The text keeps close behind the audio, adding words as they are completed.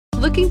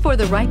Looking for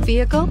the right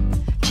vehicle?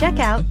 Check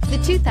out the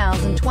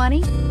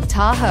 2020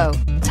 Tahoe.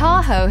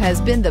 Tahoe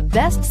has been the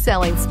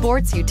best-selling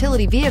sports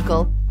utility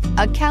vehicle,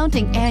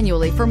 accounting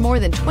annually for more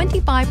than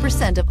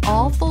 25% of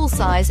all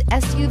full-size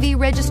SUV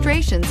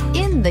registrations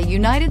in the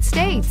United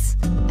States,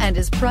 and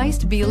is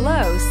priced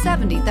below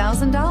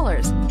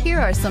 $70,000. Here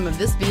are some of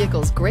this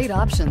vehicle's great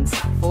options: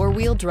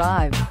 four-wheel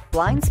drive,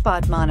 blind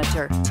spot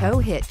monitor, tow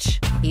hitch,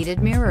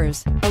 heated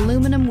mirrors,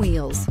 aluminum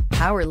wheels,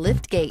 power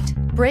lift gate,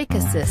 brake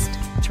assist,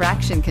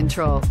 traction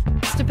control,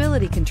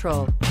 stability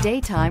control,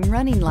 daytime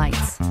running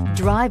lights.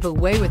 Drive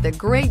away with a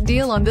great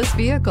deal on this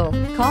vehicle.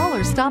 Call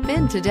or stop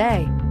in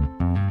today.